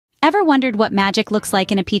Ever wondered what magic looks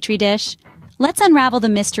like in a petri dish? Let's unravel the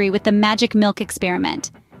mystery with the magic milk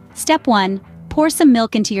experiment. Step 1. Pour some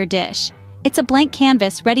milk into your dish. It's a blank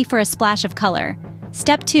canvas ready for a splash of color.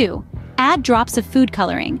 Step 2. Add drops of food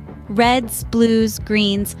coloring. Reds, blues,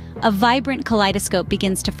 greens, a vibrant kaleidoscope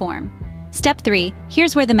begins to form. Step 3.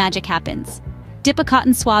 Here's where the magic happens. Dip a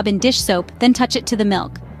cotton swab in dish soap, then touch it to the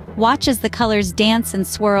milk. Watch as the colors dance and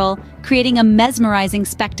swirl, creating a mesmerizing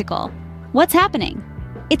spectacle. What's happening?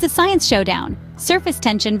 It's a science showdown: surface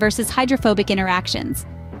tension versus hydrophobic interactions.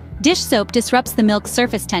 Dish soap disrupts the milk's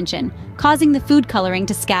surface tension, causing the food coloring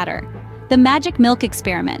to scatter. The magic milk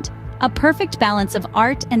experiment, a perfect balance of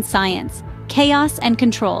art and science, chaos and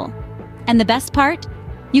control. And the best part?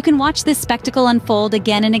 You can watch this spectacle unfold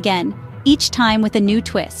again and again, each time with a new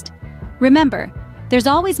twist. Remember, there's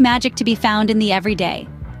always magic to be found in the everyday.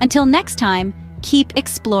 Until next time, keep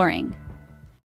exploring.